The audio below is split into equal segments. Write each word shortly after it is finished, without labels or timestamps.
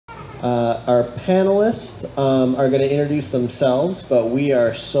Our panelists are going to introduce themselves, but we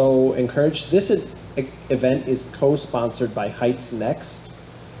are so encouraged. This event is co-sponsored by Heights Next,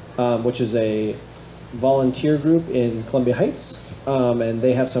 which is a volunteer group in Columbia Heights, and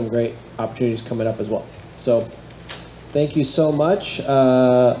they have some great opportunities coming up as well. So thank you so much,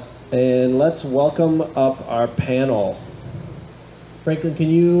 and let's welcome up our panel. Franklin, can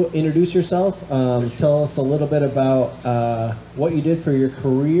you introduce yourself? Tell us a little bit about what you did for your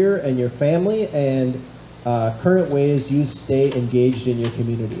career and your family, and current ways you stay engaged in your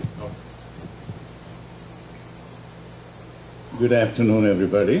community. Good afternoon,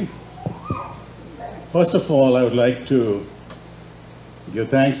 everybody. First of all, I would like to give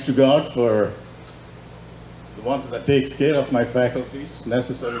thanks to God for the ones that takes care of my faculties,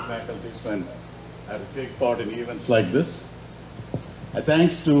 necessary faculties when I have to take part in events like this.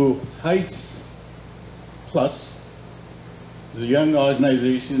 Thanks to Heights Plus, the young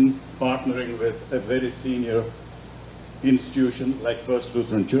organization partnering with a very senior institution like First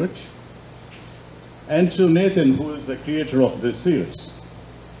Lutheran Church, and to Nathan, who is the creator of this series.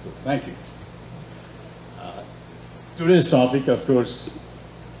 So thank you. Today's topic, of course,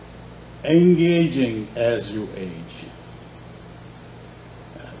 engaging as you age.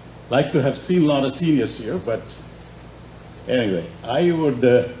 Like to have seen a lot of seniors here, but anyway, I would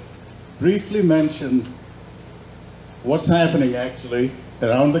briefly mention what's happening actually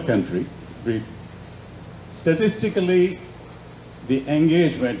around the country. Statistically, the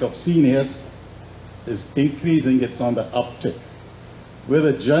engagement of seniors is increasing. It's on the uptick, where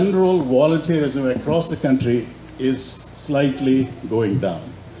the general volunteerism across the country is slightly going down.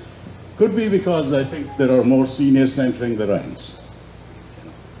 Could be because I think there are more seniors entering the ranks.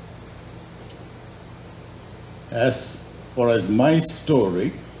 As far as my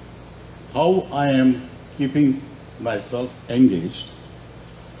story, how I am keeping myself engaged,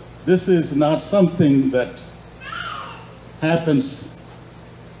 this is not something that happens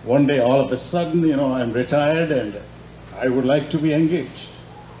one day all of a sudden, I'm retired and I would like to be engaged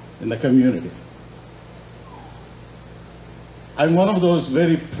in the community. I'm one of those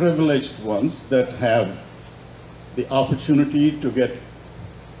very privileged ones that have the opportunity to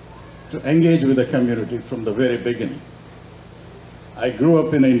engage with the community from the very beginning. I grew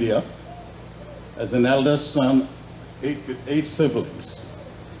up in India as an eldest son with 8 siblings.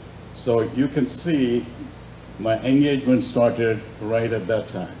 So you can see my engagement started right at that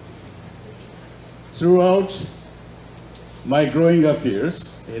time. Throughout my growing up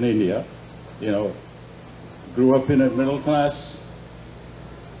years in India, grew up in a middle-class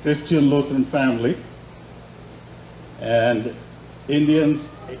Christian Lutheran family, and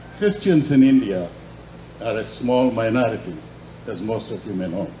Christians in India are a small minority, as most of you may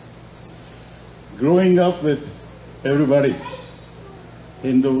know. Growing up with everybody,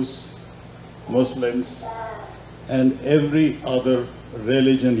 Hindus, Muslims, and every other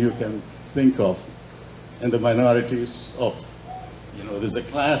religion you can think of, and the minorities of, there's a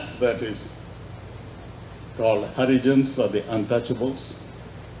class that is called Harijans, or the untouchables.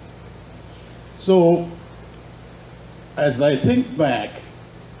 So, as I think back,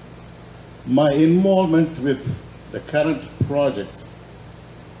 my involvement with the current project,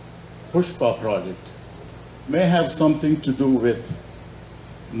 Pushpa project, may have something to do with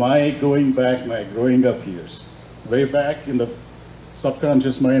my growing up years. Way back in the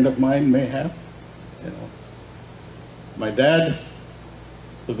subconscious mind of mine may have, My dad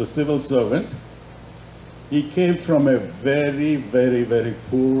was a civil servant. He came from a very, very, very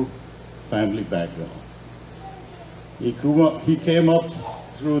poor family background. He came up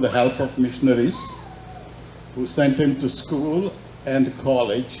through the help of missionaries who sent him to school and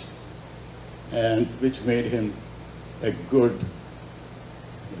college, and which made him a good,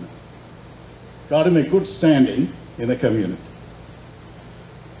 got him a good standing in the community.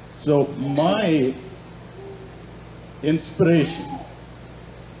 So my inspiration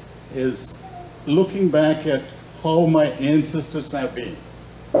is looking back at how my ancestors have been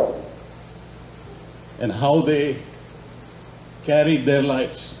and how they carried their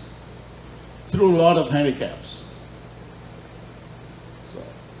lives through a lot of handicaps.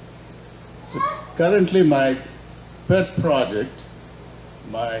 So currently my pet project,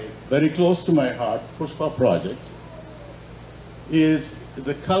 very close to my heart, Pushpa project, is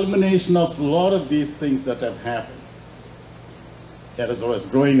a culmination of a lot of these things that have happened. As I was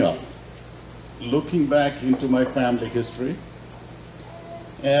growing up, looking back into my family history,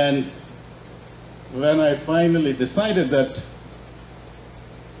 and when I finally decided that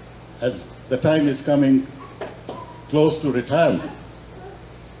as the time is coming close to retirement,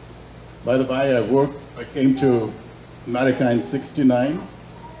 by the way, I came to America in '69,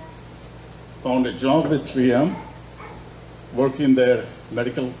 found a job with 3M, working in their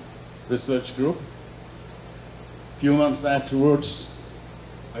medical research group. A few months afterwards,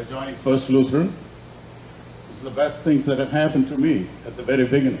 I joined First Lutheran. This is the best things that have happened to me at the very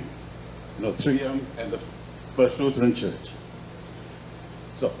beginning. 3M and the First Lutheran Church.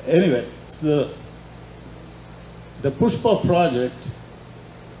 So anyway, the Pushpa project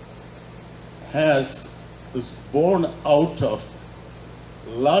is born out of a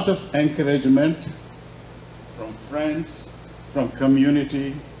lot of encouragement from friends, from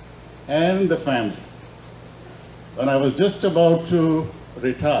community, and the family. When I was just about to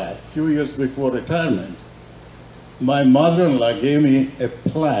retire, a few years before retirement, my mother-in-law gave me a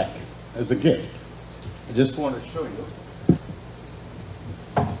plaque as a gift. I just want to show you.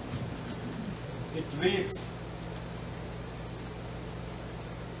 It reads,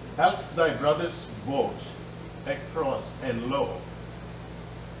 "Help thy brother's boat across, and lo,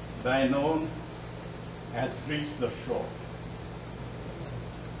 thine own has reached the shore."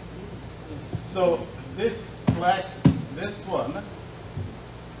 So this plaque, this one,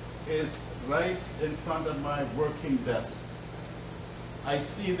 is right in front of my working desk. I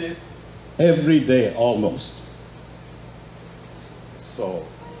see this every day almost. So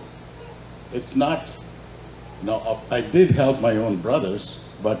it's not, I did help my own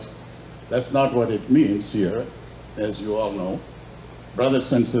brothers, but that's not what it means here, as you all know.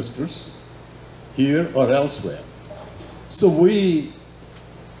 Brothers and sisters, here or elsewhere. So we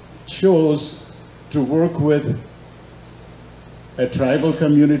chose to work with a tribal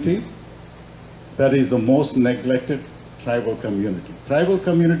community that is the most neglected tribal community. Tribal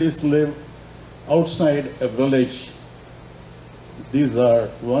communities live outside a village. These are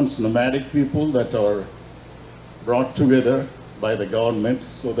once nomadic people that are brought together by the government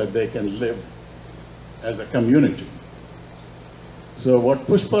so that they can live as a community. So what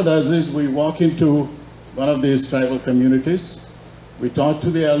Pushpa does is we walk into one of these tribal communities, we talk to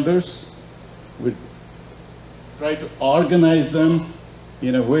the elders, we try to organize them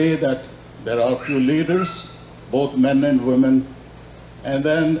in a way that there are a few leaders, both men and women, and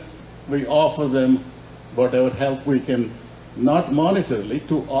then we offer them whatever help we can, not monetarily,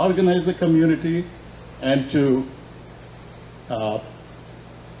 to organize the community and to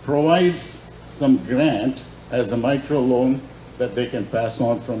provide some grant as a microloan that they can pass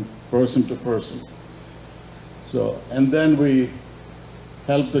on from person to person. So, and then we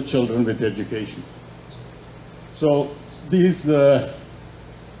help the children with education. So this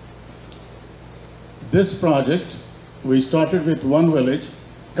project, we started with one village.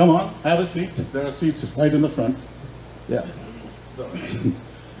 Come on, have a seat. There are seats right in the front. Yeah. So,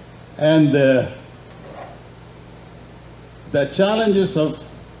 and the challenges of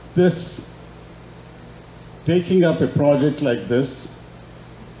this, taking up a project like this,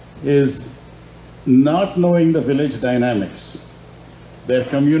 is not knowing the village dynamics, their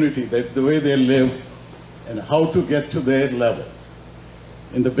community, the way they live, and how to get to their level.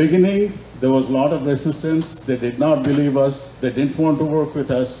 In the beginning, there was a lot of resistance. They did not believe us. They didn't want to work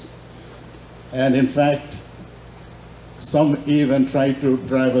with us. And in fact, some even tried to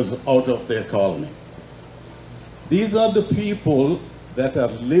drive us out of their colony. These are the people that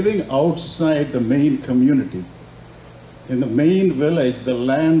are living outside the main community. In the main village, the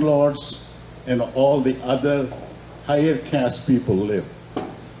landlords and all the other higher caste people live.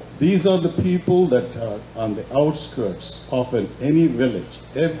 These are the people that are on the outskirts of any village.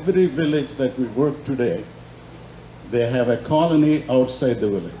 Every village that we work today, they have a colony outside the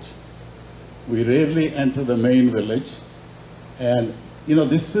village. We rarely enter the main village. And,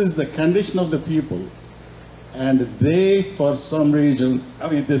 this is the condition of the people. And they, for some reason,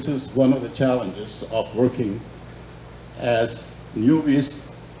 this is one of the challenges of working as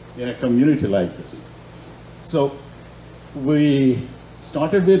newbies in a community like this. So we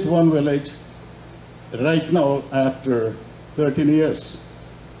started with one village. Right now, after 13 years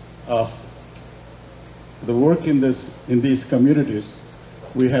of the work in these communities,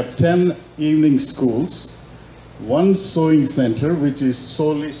 we have 10 evening schools, one sewing center, which is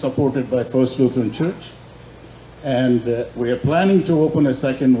solely supported by First Lutheran Church, and we are planning to open a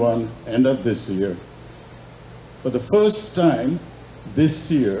second one end of this year. For the first time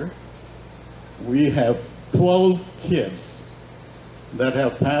this year, we have 12 kids that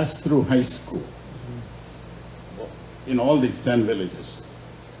have passed through high school in all these 10 villages.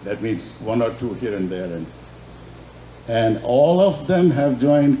 That means one or two here and there. And all of them have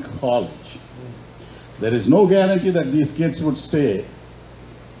joined college. There is no guarantee that these kids would stay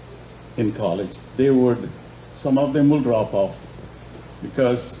in college. Some of them will drop off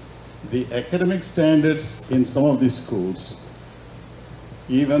because the academic standards in some of these schools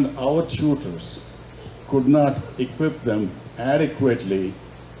even our tutors could not equip them adequately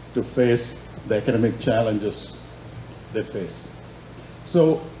to face the academic challenges they face.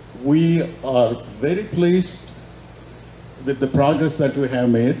 So we are very pleased with the progress that we have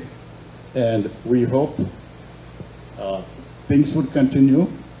made, and we hope things would continue.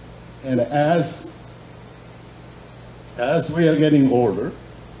 And as we are getting older,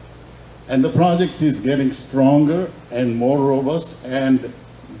 and the project is getting stronger and more robust, and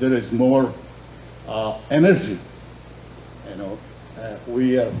there is more energy,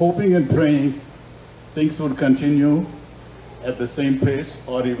 we are hoping and praying things would continue at the same pace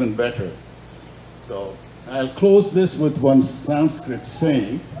or even better. So I'll close this with one Sanskrit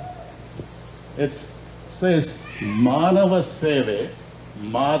saying. It says, Manava Seve,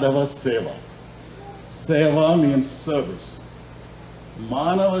 Madhava Seva. Seva means service.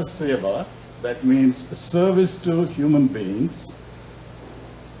 Manava Seva, that means service to human beings,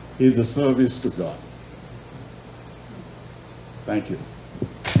 is a service to God. Thank you.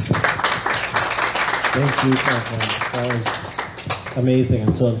 Thank you, Franklin. That was amazing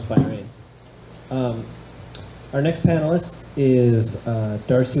and so inspiring. Our next panelist is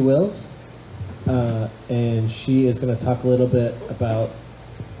Darcy Wills, and she is going to talk a little bit about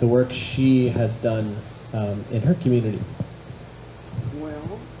the work she has done in her community.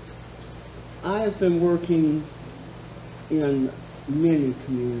 Well, I've been working in many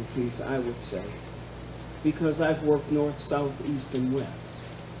communities, I would say, because I've worked north, south, east, and west.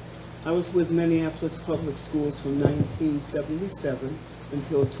 I was with Minneapolis Public Schools from 1977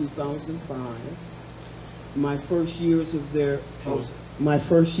 until 2005. My first years of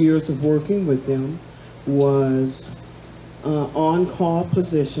working with them was on-call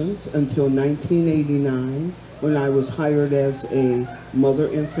positions until 1989, when I was hired as a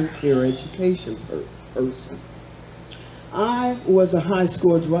mother-infant care education person. I was a high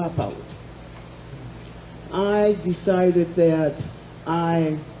school dropout. I decided that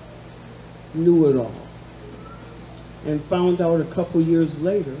I knew it all, and found out a couple years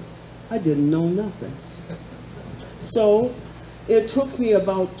later I didn't know nothing. So it took me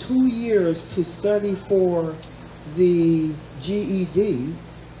about 2 years to study for the GED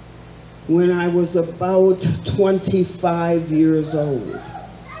when I was about 25 years old.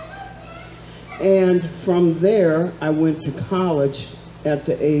 And from there, I went to college at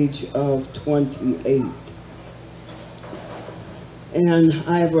the age of 28. And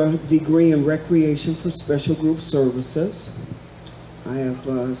I have a degree in recreation for special group services. I have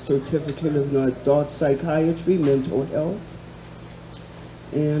a certificate in adult psychiatry, mental health,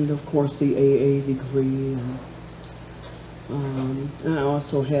 and of course the AA degree. And I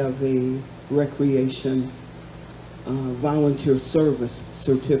also have a recreation volunteer service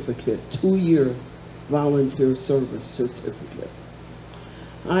certificate, 2-year volunteer service certificate.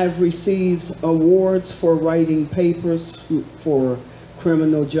 I've received awards for writing papers for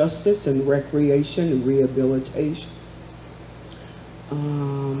criminal justice and recreation and rehabilitation.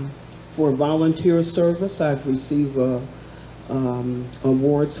 For volunteer service, I've received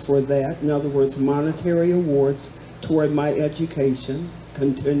awards for that. In other words, monetary awards toward my education,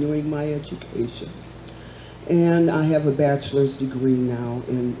 continuing my education. And I have a bachelor's degree now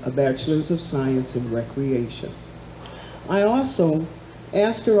in a bachelor's of science in recreation. I also,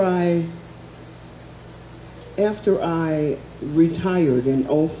 after I retired in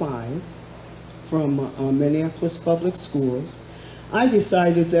 2005 from Minneapolis Public Schools, I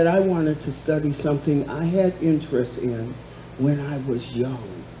decided that I wanted to study something I had interest in when I was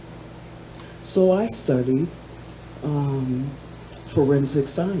young. So I studied forensic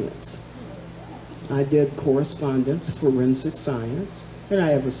science. I did correspondence, forensic science, and I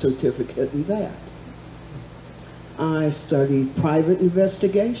have a certificate in that. I studied private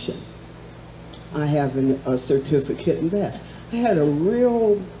investigation. I have a certificate in that. I had a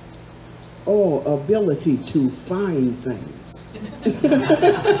real ability to find things.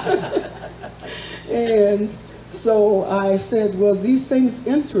 And so I said, well, these things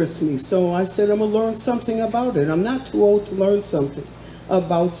interest me. So I said, I'm going to learn something about it. I'm not too old to learn something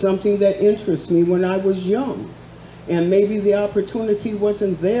about something that interests me when I was young. And maybe the opportunity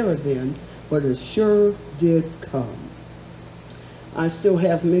wasn't there then, but it sure did come. I still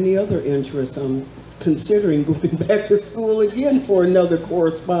have many other interests. I'm considering going back to school again for another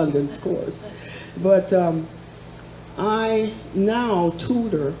correspondence course. But I now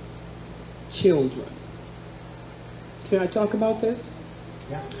tutor children. Can I talk about this?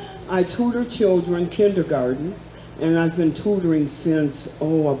 Yeah. I tutor children, kindergarten, and I've been tutoring since,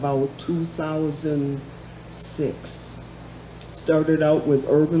 about 2006. Started out with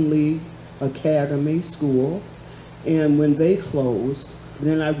Urban League Academy School, and when they closed,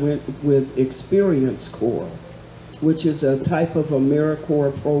 Then I went with Experience Corps, which is a type of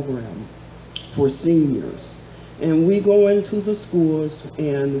AmeriCorps program for seniors. And we go into the schools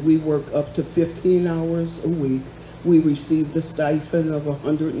and we work up to 15 hours a week. We receive the stipend of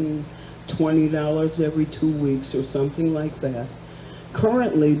 $120 every 2 weeks or something like that.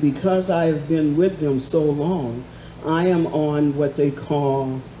 Currently, because I have been with them so long, I am on what they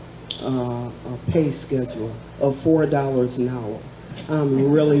call a pay schedule of $4 an hour.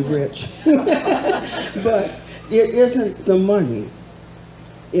 I'm really rich. But it isn't the money.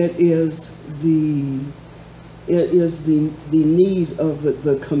 It is the need of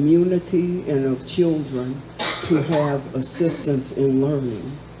the community and of children to have assistance in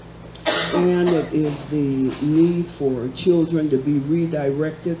learning. And it is the need for children to be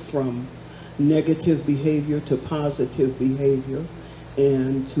redirected from negative behavior to positive behavior,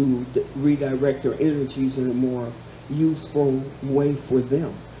 and to redirect their energies in a more useful way for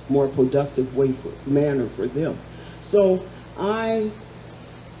them, more productive manner for them. So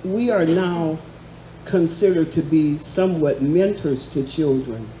we are now considered to be somewhat mentors to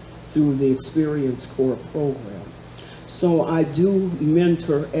children through the Experience Corps program. So I do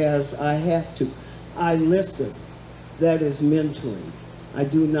mentor as I have to. I listen. That is mentoring. I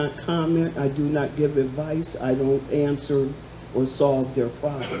do not comment. I do not give advice. I don't answer or solve their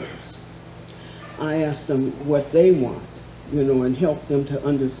problems. I ask them what they want, and help them to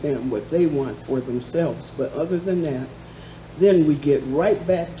understand what they want for themselves. But other than that, then we get right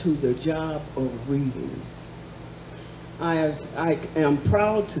back to the job of reading. I am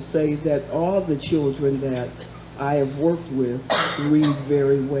proud to say that all the children that I have worked with read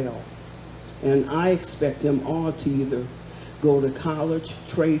very well. And I expect them all to either go to college,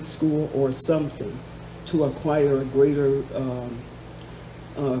 trade school, or something to acquire a greater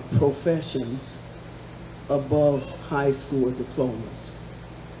professions above high school diplomas.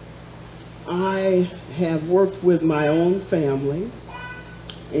 I have worked with my own family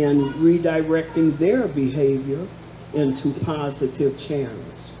in redirecting their behavior into positive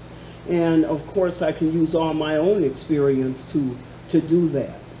channels. And of course, I can use all my own experience to do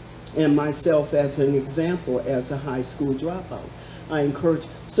that. And myself as an example, as a high school dropout. I encourage,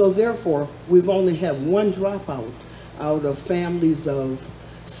 so therefore, we've only had one dropout out of families of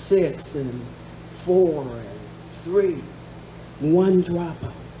 6 and 4 and 3. One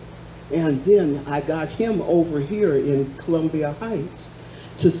dropout. And then I got him over here in Columbia Heights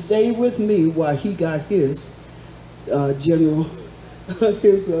to stay with me while he got his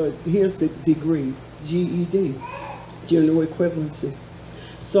his degree, GED, general equivalency.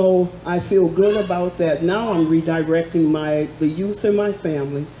 So I feel good about that. Now I'm redirecting the youth in my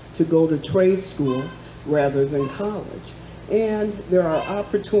family to go to trade school rather than college. And there are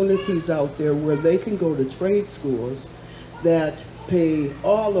opportunities out there where they can go to trade schools that pay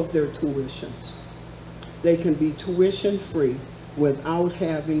all of their tuitions. They can be tuition free without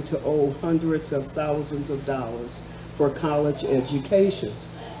having to owe hundreds of thousands of dollars for college educations.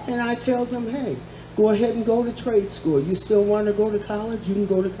 And I tell them, hey, go ahead and go to trade school. You still want to go to college? You can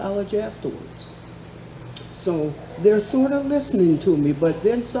go to college afterwards. So they're sort of listening to me, but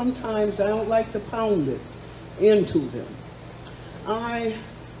then sometimes I don't like to pound it into them. I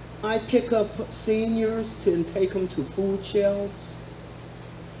pick up seniors and take them to food shelves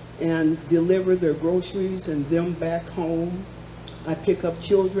and deliver their groceries and them back home. I pick up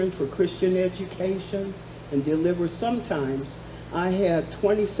children for Christian education and deliver. Sometimes I had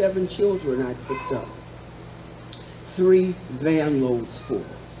 27 children I picked up, 3 van loads full.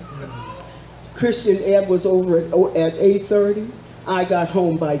 Christian ed was over at 8:30. I got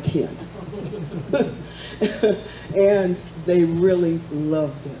home by 10. And they really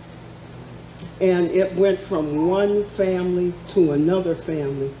loved it. And it went from one family to another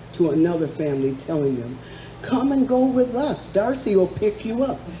family telling them, come and go with us. Darcy will pick you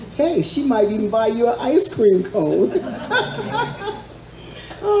up. Hey, she might even buy you an ice cream cone.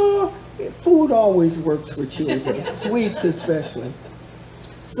 Oh, food always works for children, sweets especially.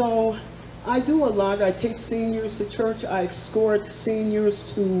 So I do a lot. I take seniors to church. I escort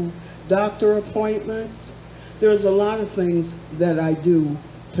seniors to doctor appointments. There's a lot of things that I do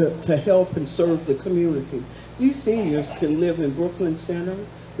to help and serve the community. These seniors can live in Brooklyn Center.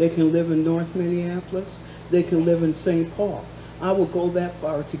 They can live in North Minneapolis. They can live in St. Paul. I will go that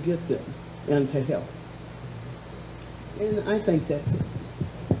far to get them and to help. And I think that's it.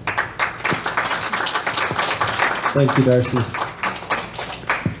 Thank you, Darcy.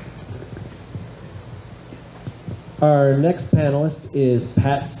 Our next panelist is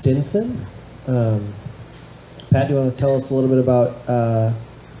Pat Stinson. Pat, do you want to tell us a little bit about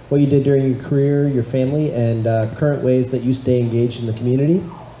what you did during your career, your family, and current ways that you stay engaged in the community.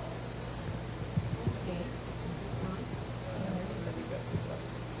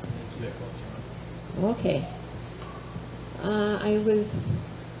 Okay. I was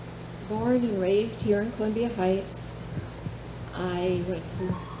born and raised here in Columbia Heights. I went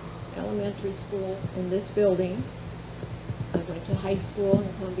to elementary school in this building. I went to high school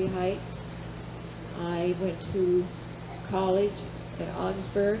in Columbia Heights. I went to college at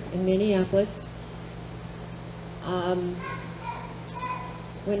Augsburg in Minneapolis.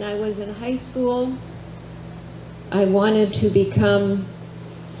 When I was in high school, I wanted to become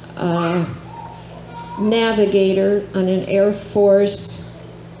a navigator on an Air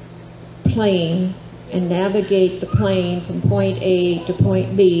Force plane and navigate the plane from point A to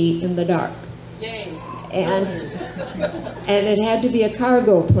point B in the dark. Yay. And it had to be a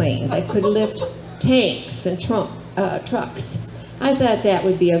cargo plane that could lift tanks and trucks. I thought that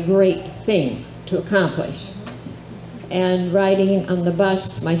would be a great thing to accomplish. And riding on the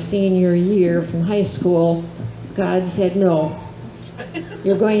bus my senior year from high school, God said, no,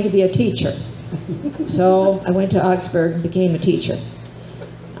 you're going to be a teacher. So I went to Augsburg and became a teacher,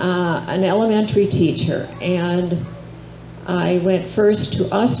 an elementary teacher. And I went first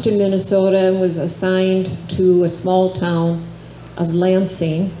to Austin, Minnesota, and was assigned to a small town of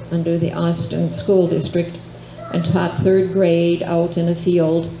Lansing under the Austin School District and taught 3rd grade out in a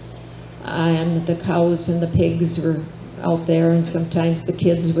field. And the cows and the pigs were out there, and sometimes the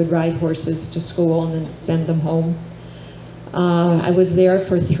kids would ride horses to school and then send them home. I was there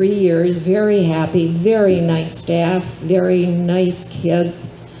for 3 years, very happy, very nice staff, very nice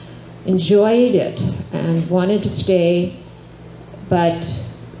kids. Enjoyed it and wanted to stay, but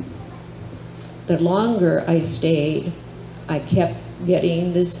the longer I stayed, I kept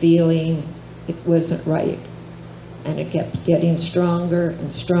getting this feeling it wasn't right. And it kept getting stronger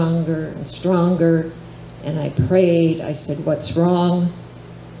and stronger and stronger. And I prayed, I said, what's wrong?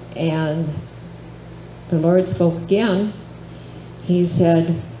 And the Lord spoke again. He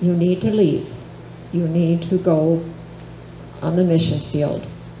said, you need to leave. You need to go on the mission field.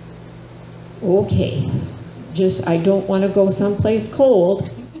 Okay, I don't want to go someplace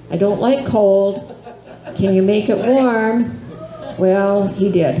cold. I don't like cold. Can you make it warm? Well,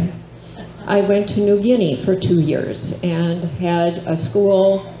 he did. I went to New Guinea for 2 years and had a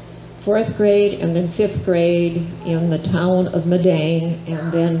school, 4th grade and then 5th grade in the town of Madang,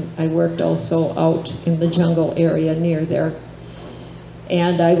 and then I worked also out in the jungle area near there.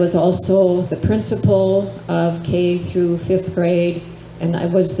 And I was also the principal of K through 5th grade, and I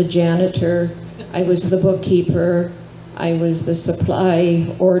was the janitor, I was the bookkeeper, I was the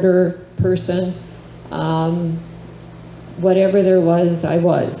supply order person. Whatever there was, I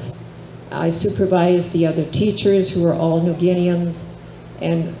was. I supervised the other teachers who were all New Guineans,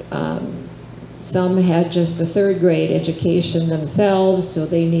 and some had just the 3rd grade education themselves, so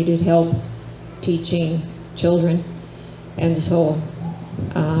they needed help teaching children. And so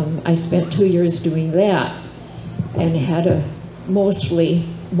I spent 2 years doing that and had a mostly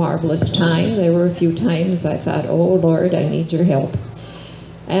marvelous time. There were a few times I thought, oh Lord, I need your help.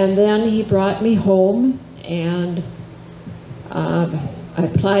 And then he brought me home, and I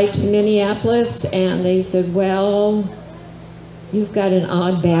applied to Minneapolis, and they said, well, you've got an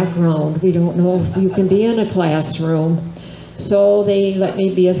odd background. We don't know if you can be in a classroom. So they let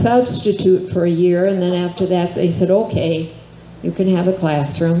me be a substitute for a year, and then after that they said, okay, you can have a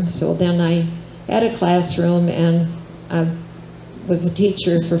classroom. So then I had a classroom, and I was a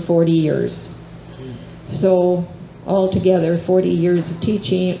teacher for 40 years. So altogether, 40 years of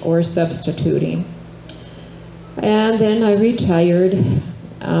teaching or substituting. And then I retired.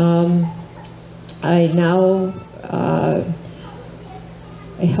 I now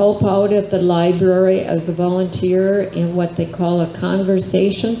I help out at the library as a volunteer in what they call a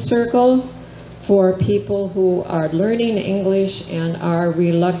conversation circle for people who are learning English and are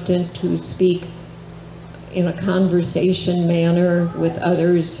reluctant to speak in a conversation manner with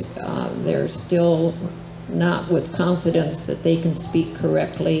others. They're still not with confidence that they can speak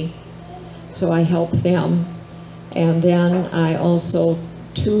correctly. So I help them. And then I also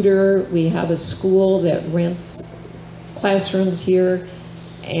tutor. We have a school that rents classrooms here,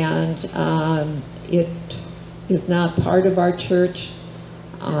 and it is not part of our church.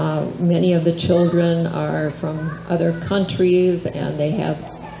 Many of the children are from other countries, and they have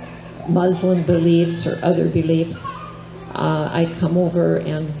Muslim beliefs or other beliefs. I come over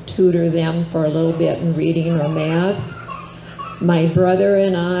and tutor them for a little bit in reading or math. My brother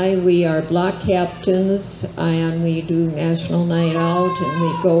and I, we are block captains, and we do National Night Out, and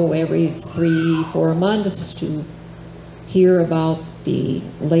we go every 3-4 months to hear about the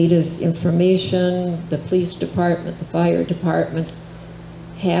latest information. The police department, the fire department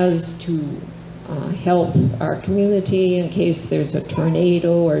has to help our community in case there's a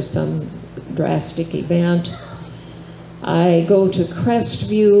tornado or some drastic event. I go to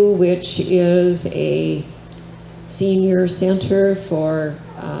Crestview, which is a senior center for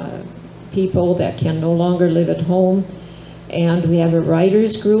people that can no longer live at home. And we have a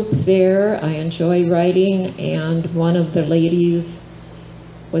writers group there. I enjoy writing, and one of the ladies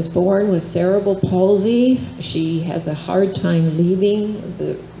was born with cerebral palsy. She has a hard time leaving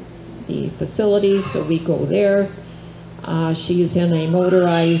the facility, so we go there. She's in a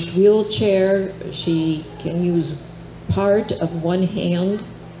motorized wheelchair. She can use part of one hand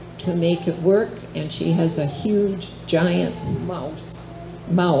to make it work, and she has a huge, giant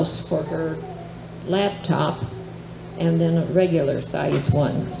mouse for her laptop, and then a regular size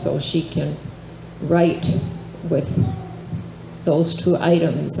one, so she can write with those two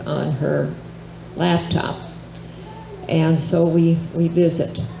items on her laptop. And so we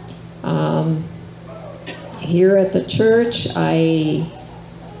visit. Here at the church, I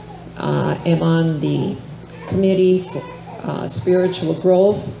am on the committee for spiritual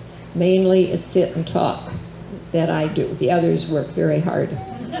growth. Mainly it's sit and talk that I do. The others work very hard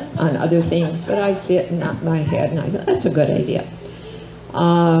on other things, but I sit and nod my head, and I say, that's a good idea.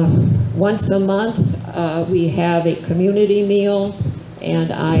 Once a month, we have a community meal,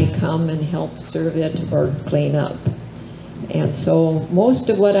 and I come and help serve it or clean up. And so most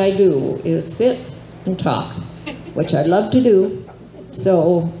of what I do is sit and talk, which I love to do,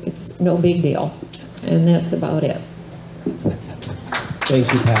 so it's no big deal. And that's about it.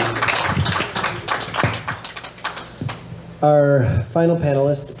 Thank you, Pat. Our final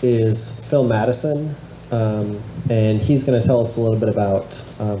panelist is Phil Mattison, and he's going to tell us a little bit about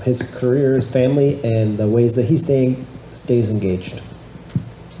his career, his family, and the ways that he stays engaged.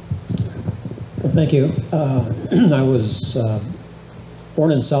 Well, thank you. I was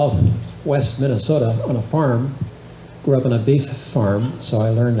born in southwest Minnesota on a farm, grew up on a beef farm, so I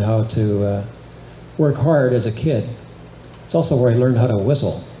learned how to work hard as a kid. It's also where I learned how to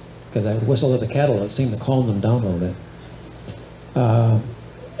whistle, because I whistled at the cattle and it seemed to calm them down a little bit.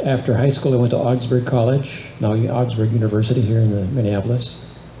 After high school, I went to Augsburg College, now Augsburg University here in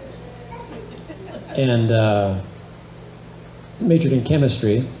Minneapolis, and majored in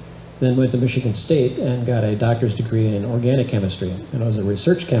chemistry, then went to Michigan State and got a doctor's degree in organic chemistry. And I was a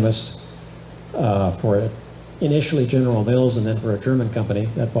research chemist for initially General Mills and then for a German company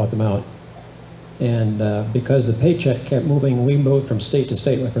that bought them out. And because the paycheck kept moving, we moved from state to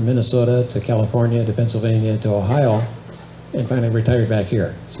state, went from Minnesota to California to Pennsylvania to Ohio, and finally retired back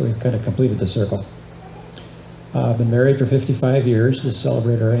here. So we kind of completed the circle. I've been married for 55 years, just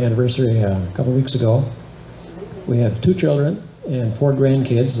celebrated our anniversary a couple weeks ago. We have 2 children and 4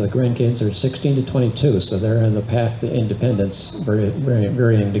 grandkids. The grandkids are 16 to 22, so they're on the path to independence,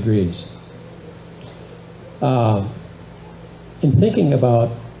 varying degrees. In thinking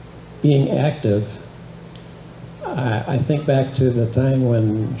about being active, I think back to the time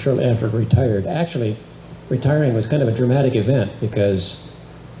when, shortly after I retired, actually retiring was kind of a dramatic event because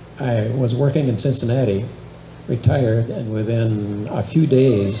I was working in Cincinnati, retired, and within a few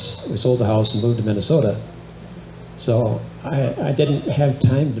days we sold the house and moved to Minnesota. So I didn't have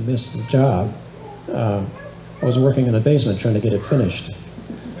time to miss the job. I was working in the basement trying to get it finished.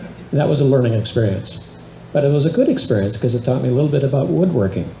 And that was a learning experience. But it was a good experience because it taught me a little bit about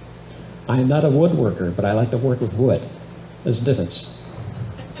woodworking. I'm not a woodworker, but I like to work with wood. There's a difference.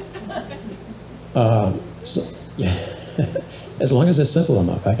 So, yeah, as long as it's simple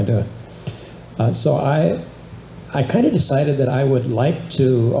enough, I can do it. So I kind of decided that I would like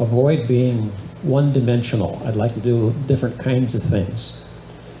to avoid being one-dimensional. I'd like to do different kinds of things.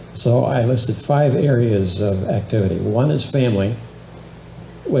 So I listed 5 areas of activity. One is family,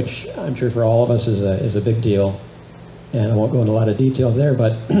 which I'm sure for all of us is a big deal. And I won't go into a lot of detail there,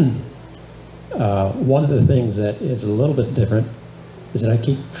 but one of the things that is a little bit different is that I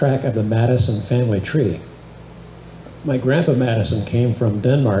keep track of the Mattison family tree. My grandpa Mattison came from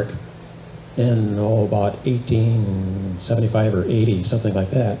Denmark in, about 1875 or 80, something like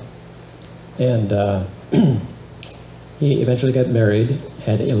that. And he eventually got married,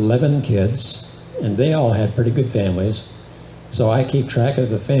 had 11 kids, and they all had pretty good families. So I keep track of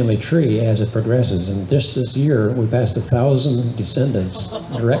the family tree as it progresses. And just this year, we passed 1,000 descendants,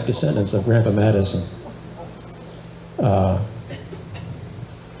 direct descendants of Grandpa Mattison.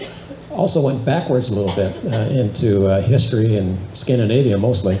 Also went backwards a little bit into history and Scandinavia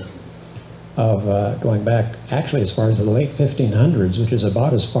mostly, of going back actually as far as the late 1500s, which is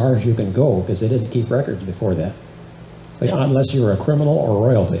about as far as you can go because they didn't keep records before that. unless you were a criminal or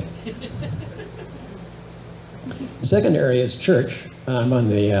royalty. The second area is church. I'm on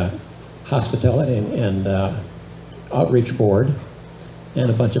the hospitality and outreach board and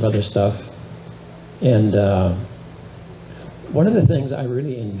a bunch of other stuff. And one of the things I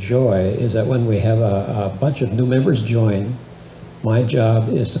really enjoy is that when we have a bunch of new members join, my job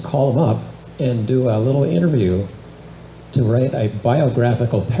is to call them up and do a little interview to write a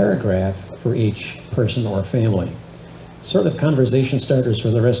biographical paragraph for each person or family. Sort of conversation starters for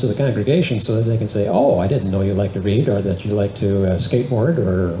the rest of the congregation so that they can say, oh, I didn't know you like to read or that you like to skateboard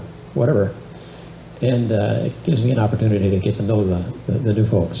or whatever. And it gives me an opportunity to get to know the new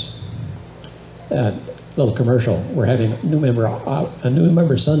folks. Little commercial. We're having a new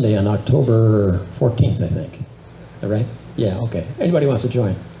member Sunday on October 14th, I think. Is that right? Yeah, okay. Anybody wants to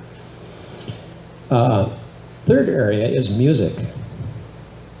join? Third area is music.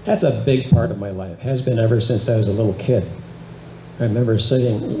 That's a big part of my life. Has been ever since I was a little kid. I remember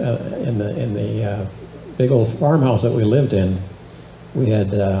sitting in the big old farmhouse that we lived in. We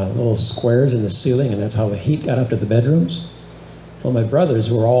had little squares in the ceiling, and that's how the heat got up to the bedrooms. Well, my brothers,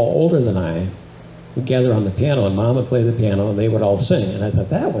 who were all older than I, would gather on the piano, and Mom would play the piano, and they would all sing. And I thought,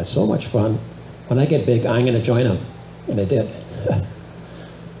 that was so much fun. When I get big, I'm going to join them. And I did.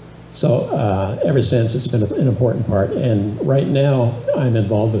 So ever since, it's been an important part. And right now, I'm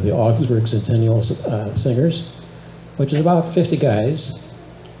involved with the Augsburg Centennial Singers, which is about 50 guys,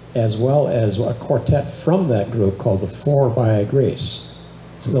 as well as a quartet from that group called the Four by Grace.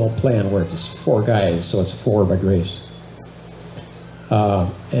 It's a little play on words. It's 4 guys, so it's 4 by Grace.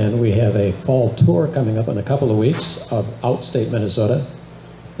 And we have a fall tour coming up in a couple of weeks of outstate Minnesota,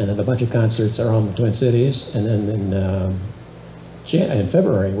 and then a bunch of concerts around the Twin Cities. And then in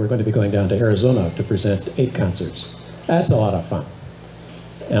February, we're going to be going down to Arizona to present 8 concerts. That's a lot of fun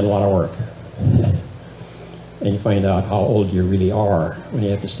and a lot of work. And you find out how old you really are when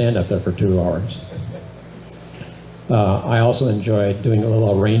you have to stand up there for 2 hours. I also enjoy doing a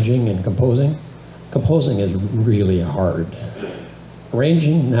little arranging and composing. Composing is really hard.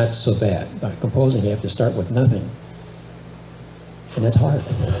 Arranging, not so bad. But composing, you have to start with nothing. And it's hard.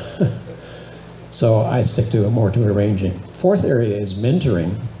 So I stick more to arranging. Fourth area is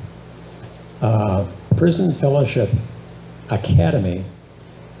mentoring. Prison Fellowship Academy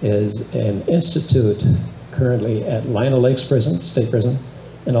is an institute currently at Lino Lakes Prison, State Prison,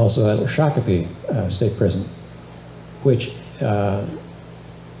 and also at Shakopee State Prison, which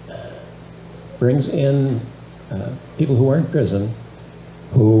brings in people who are in prison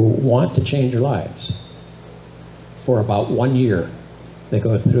who want to change their lives for about 1 year. They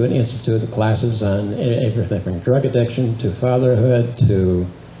go through an institute of classes on everything from drug addiction to fatherhood to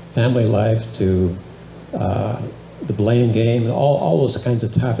family life to the blame game, and all those kinds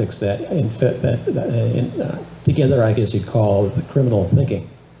of topics that together I guess you'd call the criminal thinking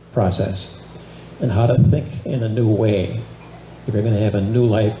process, and how to think in a new way if you're going to have a new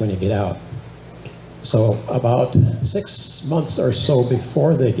life when you get out. So about 6 months or so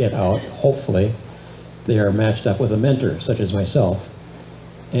before they get out, hopefully, they are matched up with a mentor, such as myself.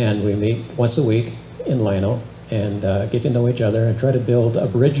 And we meet once a week in Lino and get to know each other and try to build a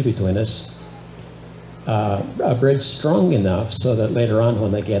bridge between us. A bridge strong enough so that later on when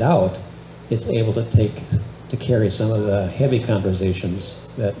they get out, it's able to carry some of the heavy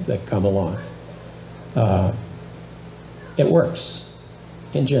conversations that come along. It works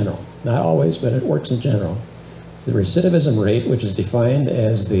in general. Not always, but it works in general. The recidivism rate, which is defined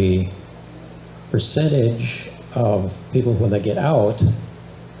as the percentage of people when they get out,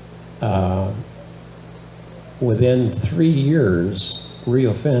 within 3 years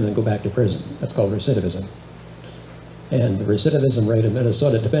reoffend and go back to prison. That's called recidivism. And the recidivism rate in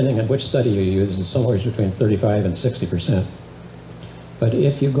Minnesota, depending on which study you use, is somewhere between 35 and 60%. But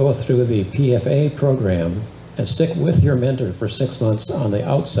if you go through the PFA program and stick with your mentor for 6 months on the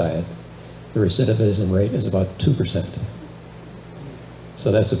outside, the recidivism rate is about 2%.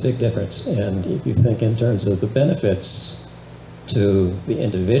 So that's a big difference. And if you think in terms of the benefits to the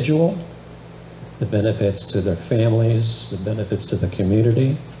individual, the benefits to their families, the benefits to the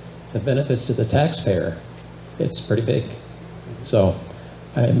community, the benefits to the taxpayer, it's pretty big. So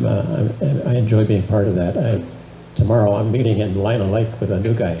I enjoy being part of that. Tomorrow I'm meeting in Lino Lake with a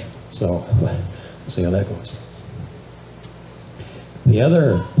new guy, so we'll see how that goes. The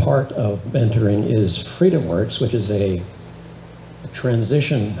other part of mentoring is Freedom Works, which is a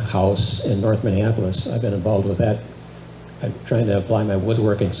transition house in North Minneapolis. I've been involved with that. I'm trying to apply my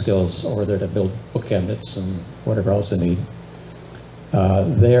woodworking skills over there to build book cabinets and whatever else they need.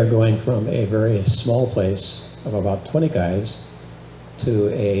 They are going from a very small place of about 20 guys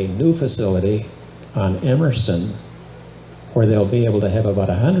to a new facility on Emerson where they'll be able to have about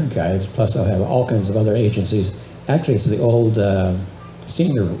 100 guides, plus they'll have all kinds of other agencies. Actually, it's the old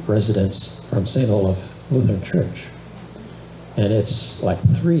senior residence from St. Olaf Lutheran Church. And it's like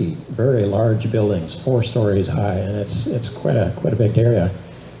 3 very large buildings, 4 stories high, and it's quite a big area.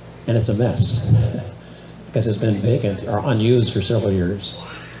 And it's a mess because it's been vacant or unused for several years.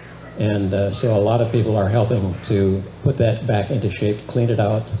 And so a lot of people are helping to put that back into shape, clean it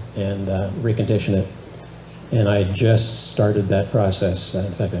out, and recondition it. And I just started that process.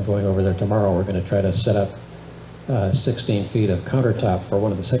 In fact, I'm going over there tomorrow. We're going to try to set up 16 feet of countertop for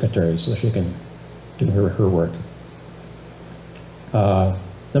one of the secretaries so she can do her work.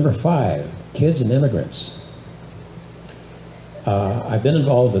 Number 5, kids and immigrants. I've been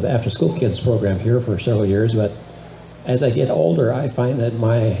involved with the after-school kids program here for several years, but as I get older, I find that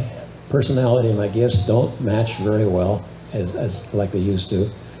my personality and my gifts don't match very well as like they used to.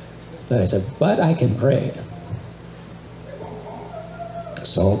 But I said, but I can pray.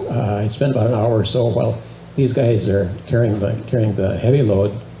 So I spend about an hour or so while these guys are carrying the heavy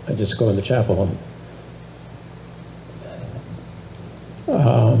load. I just go in the chapel and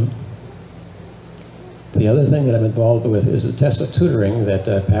the other thing that I'm involved with is the Tesla tutoring that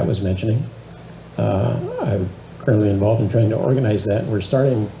Pat was mentioning. I'm currently involved in trying to organize that. We're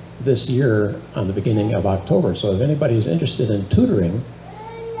starting this year on the beginning of October. So if anybody's interested in tutoring,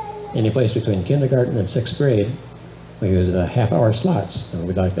 any place between kindergarten and 6th grade, we use half-hour slots. And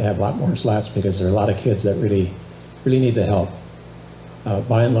we'd like to have a lot more slots because there are a lot of kids that really need the help.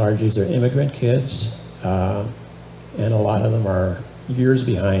 By and large, these are immigrant kids, and a lot of them are years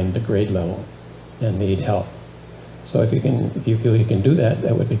behind the grade level and need help. So if you feel you can do that,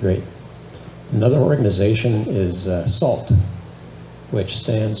 that would be great. Another organization is SALT, which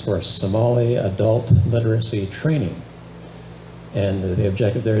stands for Somali Adult Literacy Training. And the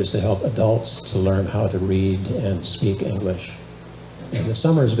objective there is to help adults to learn how to read and speak English. And the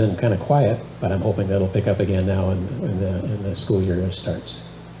summer's been kind of quiet, but I'm hoping that'll pick up again now when the school year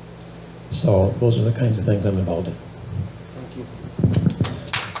starts. So those are the kinds of things I'm involved in. Thank you.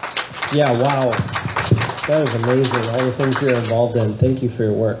 Yeah, wow. That is amazing, all the things you're involved in. Thank you for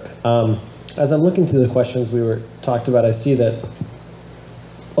your work. As I'm looking through the questions we were talked about, I see that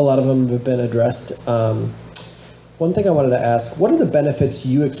a lot of them have been addressed. One thing I wanted to ask, what are the benefits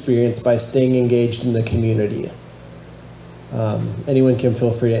you experience by staying engaged in the community? Anyone can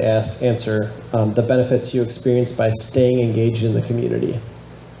feel free to answer the benefits you experience by staying engaged in the community.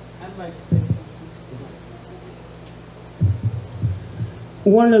 I'd like to say something.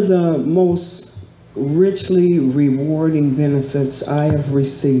 One of the most richly rewarding benefits I have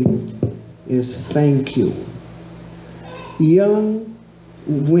received is thank you. Young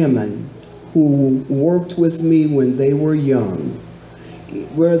women who worked with me when they were young,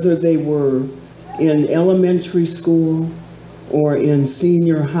 whether they were in elementary school or in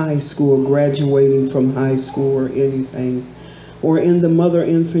senior high school, graduating from high school or anything, or in the mother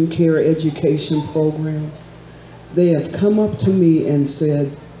infant care education program, they have come up to me and said,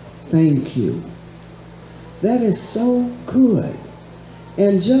 thank you. That is so good.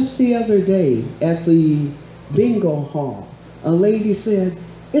 And just the other day at the bingo hall, a lady said,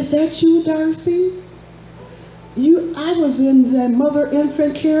 is that you, Darcy? I was in the mother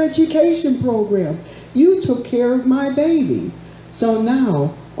infant care education program. You took care of my baby. So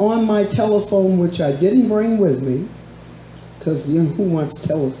now, on my telephone, which I didn't bring with me, because who wants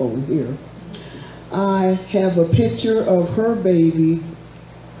telephone here? I have a picture of her baby,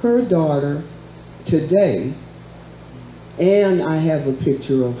 her daughter, today, and I have a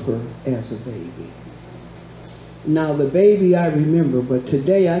picture of her as a baby. Now the baby I remember, but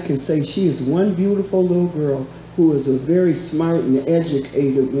today I can say she is one beautiful little girl who is a very smart and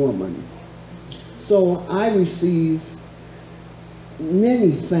educated woman. So I receive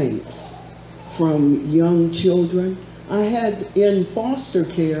many thanks from young children. I had in foster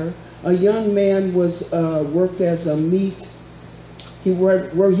care, a young man was worked as a meat, he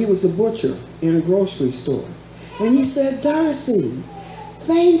was a butcher in a grocery store. And he said, Darcy,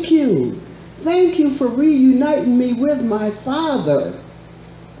 thank you. Thank you for reuniting me with my father.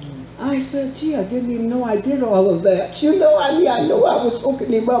 I said, gee, I didn't even know I did all of that. You know, I know I was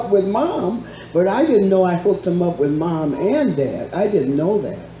hooking him up with mom, but I didn't know I hooked him up with mom and dad. I didn't know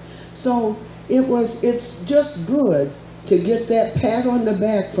that. So it's just good to get that pat on the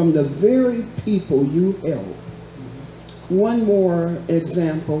back from the very people you help. One more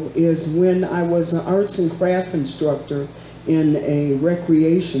example is when I was an arts and craft instructor in a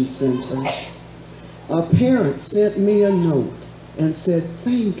recreation center. A parent sent me a note and said,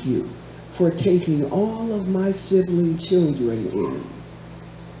 thank you for taking all of my sibling children in.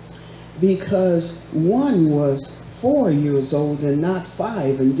 Because one was 4 years old and not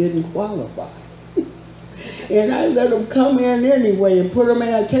 5 and didn't qualify. And I let them come in anyway and put them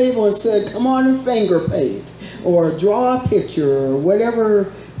at a table and said, come on and finger paint or draw a picture or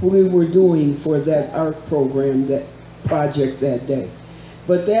whatever we were doing for that art program, that project that day.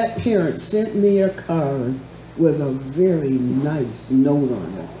 But that parent sent me a card with a very nice note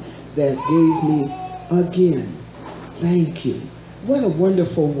on it that gave me, again, thank you. What a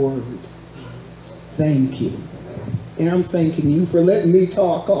wonderful word. Thank you. And I'm thanking you for letting me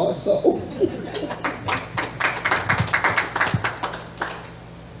talk also.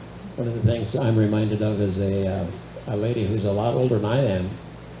 One of the things I'm reminded of is a lady who's a lot older than I am,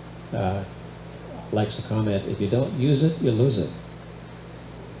 likes to comment, if you don't use it, you lose it.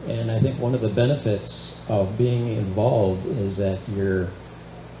 And I think one of the benefits of being involved is that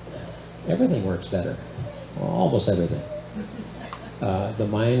everything works better, well, almost everything. The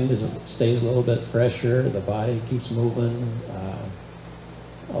mind stays a little bit fresher, the body keeps moving,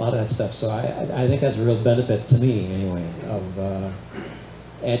 a lot of that stuff. So I think that's a real benefit to me, anyway, of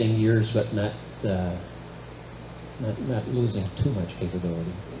adding years, but not losing too much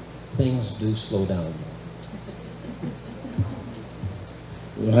capability. Things do slow down.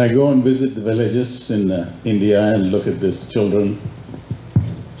 When I go and visit the villages in India and look at these children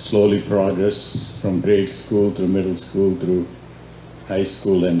slowly progress from grade school through middle school through high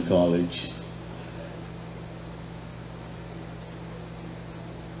school and college,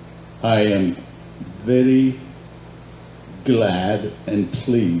 I am very glad and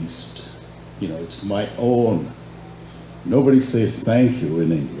pleased. You know, it's my own. Nobody says thank you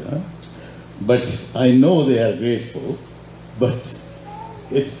in India, but I know they are grateful, but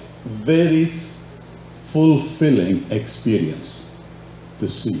it's very fulfilling experience to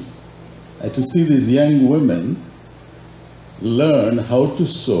see. And to see these young women learn how to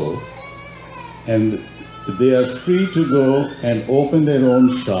sew, and they are free to go and open their own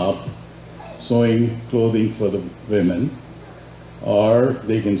shop, sewing clothing for the women, or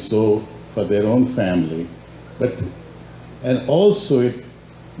they can sew for their own family. And also it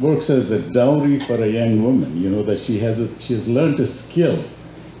works as a dowry for a young woman, you know, that she has learned a skill,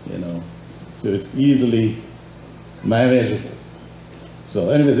 you know, so it's easily marriageable. So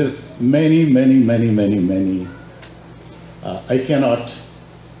anyway, there's many. I cannot,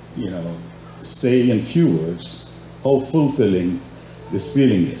 you know, say in few words how fulfilling this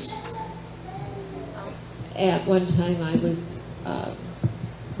feeling is. At one time I was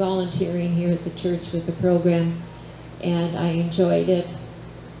volunteering here at the church with the program, and I enjoyed it,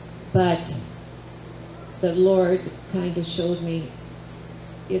 but the Lord kind of showed me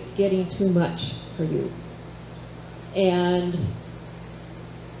it's getting too much for you. And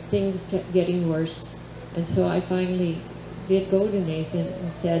things kept getting worse. And so I finally did go to Nathan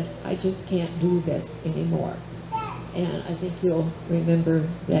and said, I just can't do this anymore. And I think you'll remember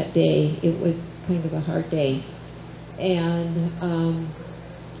that day. It was kind of a hard day. And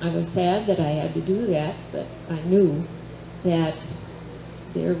I was sad that I had to do that, but I knew that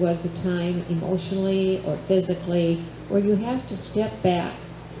there was a time emotionally or physically where you have to step back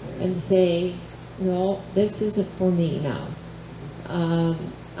and say, no, this isn't for me now.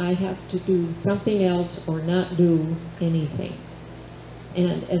 I have to do something else or not do anything.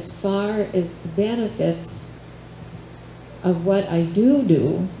 And as far as the benefits of what I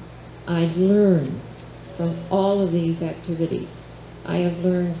do, I learn from all of these activities. I have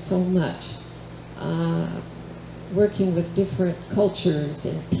learned so much, working with different cultures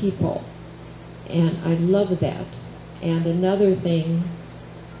and people, and I love that. And another thing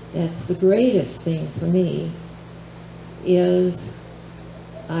that's the greatest thing for me is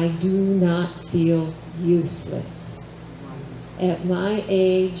I do not feel useless. At my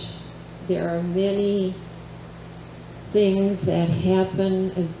age, there are many things that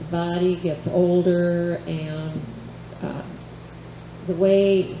happen as the body gets older, and the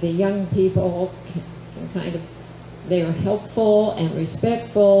way the young people can kind of, they are helpful and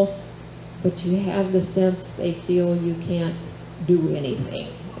respectful, but you have the sense they feel you can't do anything,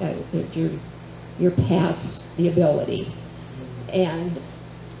 that you're past the ability. And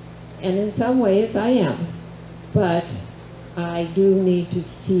in some ways I am, but I do need to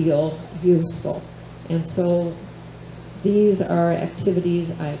feel useful. And so these are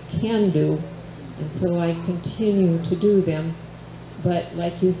activities I can do, and so I continue to do them. But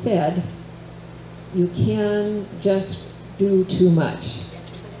like you said, you can just do too much.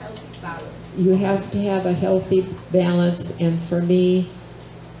 You have to have a healthy balance, and for me,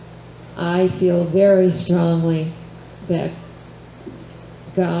 I feel very strongly that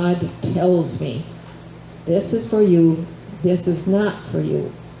God tells me, this is for you, this is not for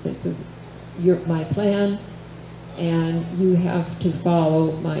you. This is my plan, and you have to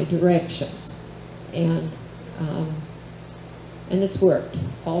follow my directions. And it's worked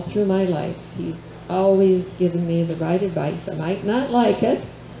all through my life. He's always given me the right advice. I might not like it,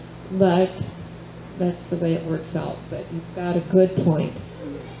 but that's the way it works out. But you've got a good point.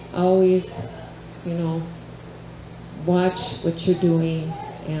 Always, you know, watch what you're doing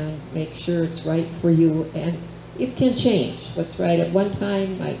and make sure it's right for you. And it can change. What's right at one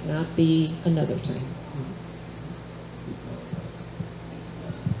time might not be another time.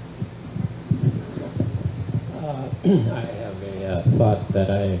 I have a thought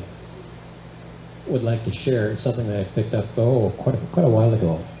that I would like to share. It's something that I picked up quite a while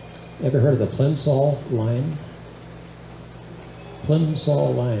ago. Ever heard of the Plimsoll line?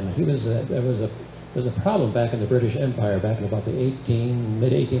 Plimsoll line. There was a problem back in the British Empire back in about the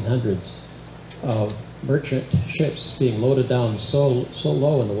mid-1800s of merchant ships being loaded down so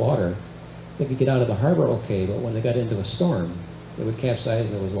low in the water they could get out of the harbor okay, but when they got into a storm, they would capsize,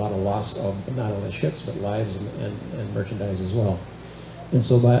 and there was a lot of loss of not only ships but lives and merchandise as well. And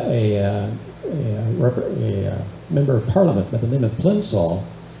so by a member of Parliament by the name of Plimsoll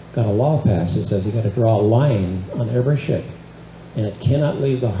got a law passed that says you got to draw a line on every ship, and it cannot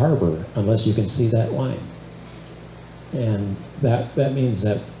leave the harbor unless you can see that line. And that means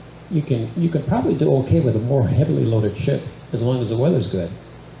that you can probably do okay with a more heavily loaded ship as long as the weather's good.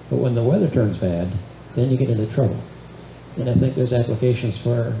 But when the weather turns bad, then you get into trouble. And I think there's applications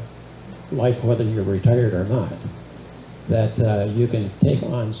for life, whether you're retired or not, that you can take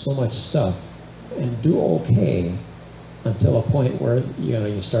on so much stuff and do okay until a point where you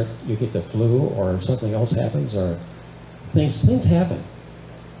get the flu or something else happens, or things happen,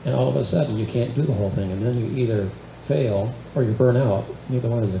 and all of a sudden you can't do the whole thing, and then you either fail or you burn out. Neither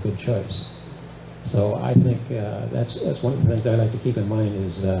one is a good choice. So I think that's one of the things I like to keep in mind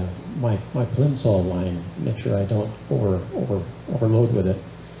is my Plimsoll line. Make sure I don't overload with it.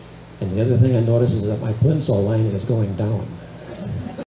 And the other thing I notice is that my Plimsoll line is going down.